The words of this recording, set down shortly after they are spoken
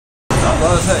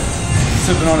Well, as heck.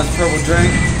 Sipping on this purple drink.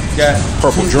 Got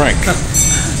purple drink.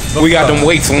 We got them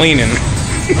weights leaning.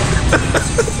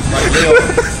 Like, yo,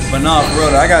 but no, for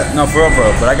real, I got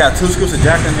but I got 2 scoops of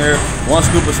Jack in here, 1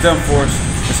 scoop of Stem Force,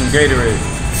 and some Gatorade.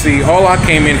 See, all I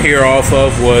came in here off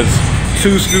of was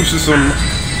 2 scoops of some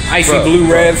icy blue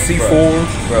red C4.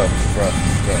 Bro.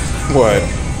 What?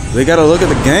 They gotta look at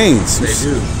the gains. They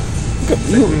do.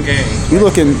 You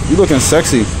looking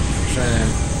sexy.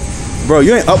 Bro,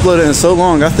 you ain't uploaded in so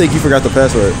long. I think you forgot the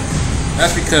password.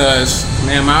 That's because,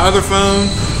 man, my other phone,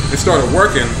 it started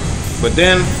working, but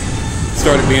then it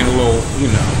started being a little, you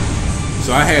know.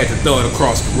 So I had to throw it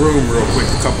across the room real quick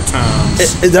a couple times.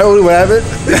 Is that really what happened?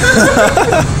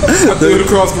 I threw it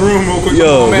across the room real quick.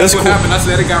 Yo, that's what happened. I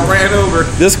said it got ran over.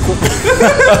 This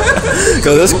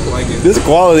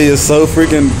quality is so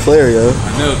freaking clear, yo.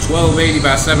 I know, 1280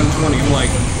 by 720. I'm like,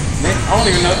 man, I don't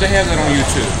even know if they have that on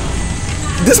YouTube.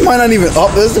 This might not even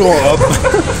up. This is going up.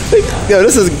 Yo,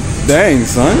 this is dang,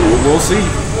 son. We'll see.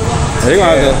 They're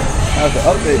gonna have to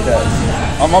update that.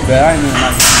 Oh, my bad. I ain't even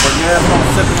like it. But yeah,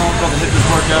 I'm sipping on, about to hit this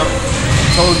workout.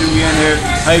 Told you we in here.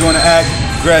 How you gonna act?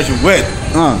 Graduate.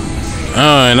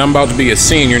 And I'm about to be a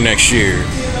senior next year.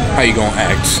 How you gonna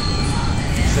act?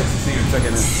 Senior, check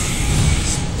it in.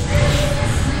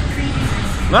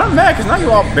 No, I'm mad because now you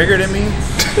all bigger than me.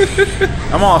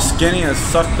 I'm all skinny and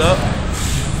sucked up.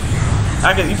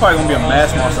 You probably gonna be a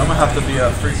mass monster. I'm gonna have to be a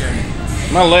freaking.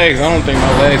 My legs, I don't think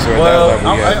my legs are at that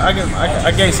level yet.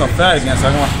 I gained some fat again, so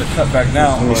I'm gonna have to cut back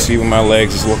down. Let me see what my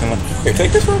legs is looking like. Here,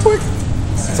 take this real quick.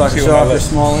 So I can show off your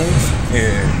small legs.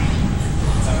 Yeah.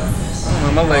 I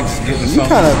don't know, my legs is getting You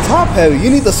kind of top heavy.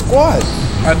 You need to squat.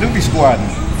 I do be squatting.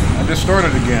 I just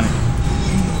started again.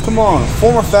 Come on,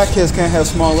 former fat kids can't have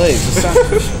small legs.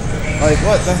 Like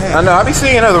what the heck? I know. I be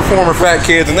seeing other former fat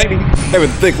kids, and they be having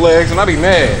thick legs, and I be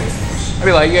mad. I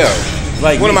be like, yo,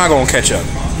 when am I gonna catch up?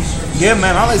 Yeah,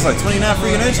 man, my legs like 29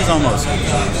 freaking inches almost.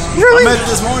 Really? I measured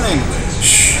this morning.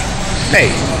 Shh. Hey,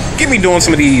 get me doing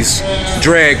some of these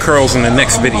drag curls in the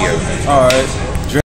next video. All right.